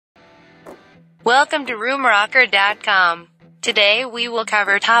Welcome to RoomRocker.com. Today we will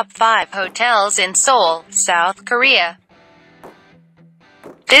cover top 5 hotels in Seoul, South Korea.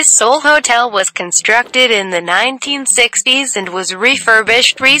 This Seoul hotel was constructed in the 1960s and was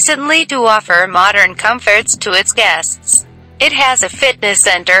refurbished recently to offer modern comforts to its guests. It has a fitness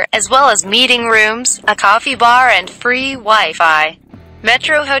center, as well as meeting rooms, a coffee bar and free Wi-Fi.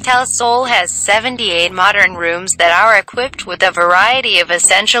 Metro Hotel Seoul has 78 modern rooms that are equipped with a variety of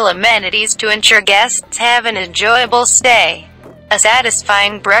essential amenities to ensure guests have an enjoyable stay. A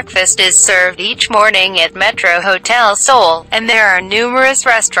satisfying breakfast is served each morning at Metro Hotel Seoul, and there are numerous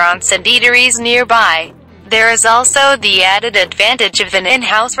restaurants and eateries nearby. There is also the added advantage of an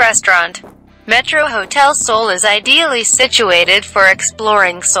in-house restaurant. Metro Hotel Seoul is ideally situated for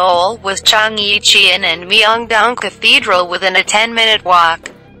exploring Seoul, with Cheonggyecheon and Myeongdong Cathedral within a 10-minute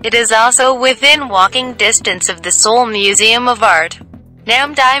walk. It is also within walking distance of the Seoul Museum of Art,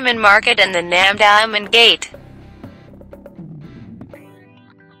 Dongdaemun Market and the Dongdaemun Gate.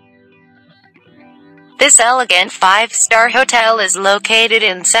 This elegant 5-star hotel is located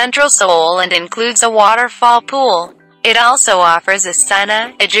in central Seoul and includes a waterfall pool. It also offers a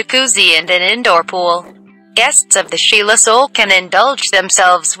sauna, a jacuzzi and an indoor pool. Guests of the Shilla Seoul can indulge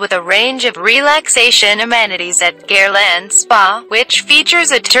themselves with a range of relaxation amenities at Gairland Spa, which features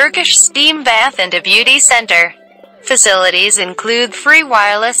a Turkish steam bath and a beauty center. Facilities include free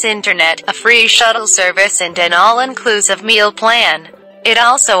wireless internet, a free shuttle service and an all-inclusive meal plan. It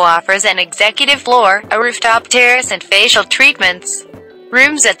also offers an executive floor, a rooftop terrace and facial treatments.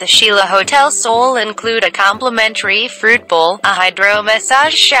 Rooms at the Shilla Hotel Seoul include a complimentary fruit bowl, a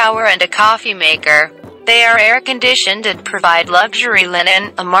hydro-massage shower and a coffee maker. They are air-conditioned and provide luxury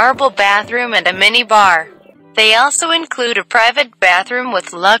linen, a marble bathroom and a mini bar. They also include a private bathroom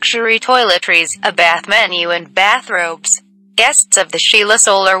with luxury toiletries, a bath menu and bathrobes. Guests of the Shilla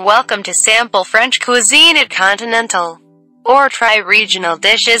Seoul are welcome to sample French cuisine at Continental, or try regional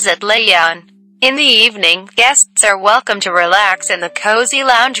dishes at Leon. In the evening, guests are welcome to relax in the cozy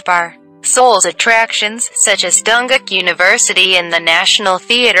lounge bar. Seoul's attractions, such as Dongdaemun University and the National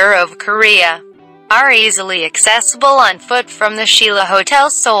Theatre of Korea, are easily accessible on foot from the Shilla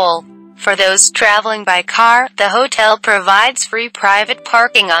Hotel Seoul. For those traveling by car, the hotel provides free private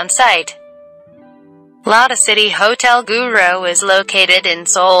parking on site. Lotte City Hotel Guro is located in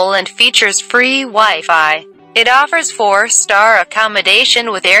Seoul and features free Wi-Fi. It offers 4-star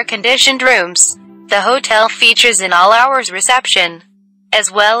accommodation with air-conditioned rooms. The hotel features an all-hours reception, as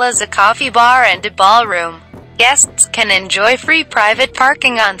well as a coffee bar and a ballroom. Guests can enjoy free private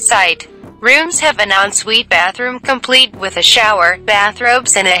parking on site. Rooms have an ensuite bathroom complete with a shower,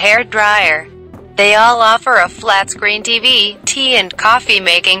 bathrobes and a hair dryer. They all offer a flat-screen TV, tea and coffee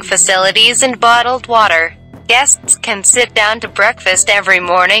making facilities and bottled water. Guests can sit down to breakfast every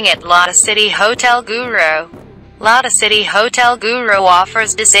morning at Lotte City Hotel Guro. Lotte City Hotel Guro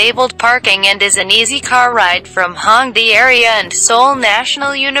offers disabled parking and is an easy car ride from Hongdae area and Seoul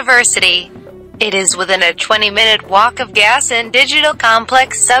National University. It is within a 20-minute walk of Gas and Digital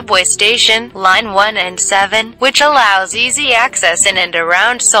Complex subway station, Line 1 and 7, which allows easy access in and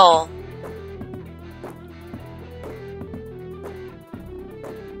around Seoul.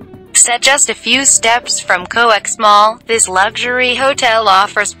 Set just a few steps from Coex Mall, this luxury hotel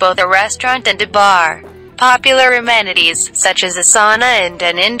offers both a restaurant and a bar. Popular amenities, such as a sauna and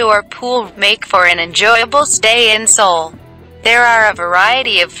an indoor pool, make for an enjoyable stay in Seoul. There are a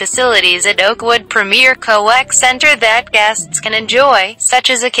variety of facilities at Oakwood Premier Coex Center that guests can enjoy, such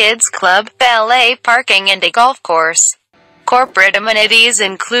as a kids club, valet parking and a golf course. Corporate amenities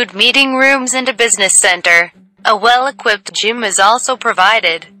include meeting rooms and a business center. A well-equipped gym is also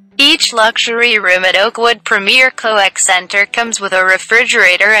provided. Each luxury room at Oakwood Premier Coex Center comes with a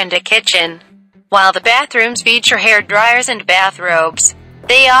refrigerator and a kitchen, while the bathrooms feature hair dryers and bathrobes.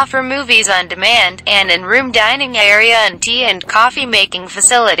 They offer movies on demand, and in-room dining area and tea and coffee making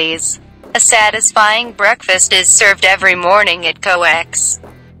facilities. A satisfying breakfast is served every morning at Coex,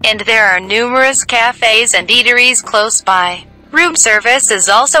 and there are numerous cafes and eateries close by. Room service is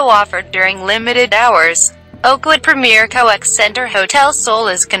also offered during limited hours. Oakwood Premier Coex Center Hotel Seoul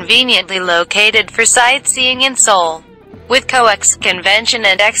is conveniently located for sightseeing in Seoul, with Coex Convention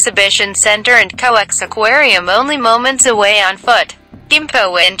and Exhibition Center and Coex Aquarium only moments away on foot.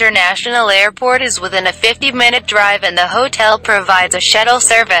 Gimpo International Airport is within a 50-minute drive and the hotel provides a shuttle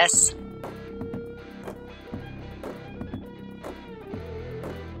service.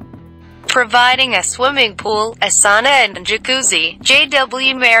 Providing a swimming pool, a sauna and jacuzzi.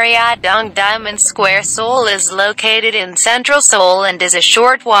 JW Marriott Dongdaemun Square Seoul is located in central Seoul and is a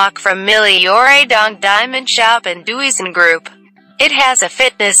short walk from Milliore Dongdaemun Shop and Duisen Group. It has a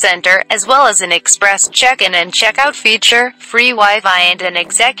fitness center, as well as an express check-in and check-out feature, free Wi-Fi and an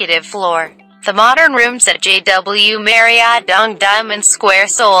executive floor. The modern rooms at JW Marriott Dongdaemun Square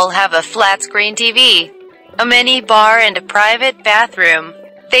Seoul have a flat-screen TV, a mini bar and a private bathroom.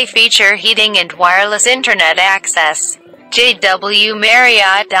 They feature heating and wireless internet access. JW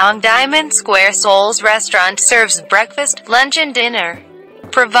Marriott Dongdaemun Square Seoul's restaurant serves breakfast, lunch and dinner,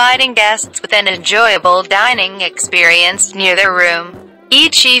 providing guests with an enjoyable dining experience near their room.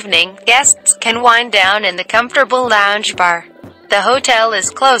 Each evening, guests can wind down in the comfortable lounge bar. The hotel is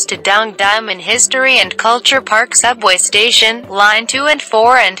close to Dongdaemun History and Culture Park subway station, Line 2 and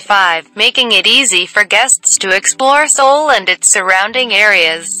 4 and 5, making it easy for guests to explore Seoul and its surrounding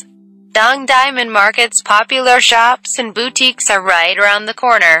areas. Dongdaemun Market's popular shops and boutiques are right around the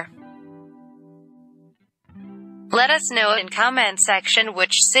corner. Let us know in comment section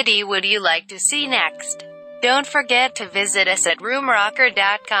which city would you like to see next. Don't forget to visit us at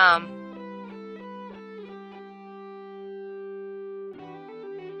RoomRocker.com.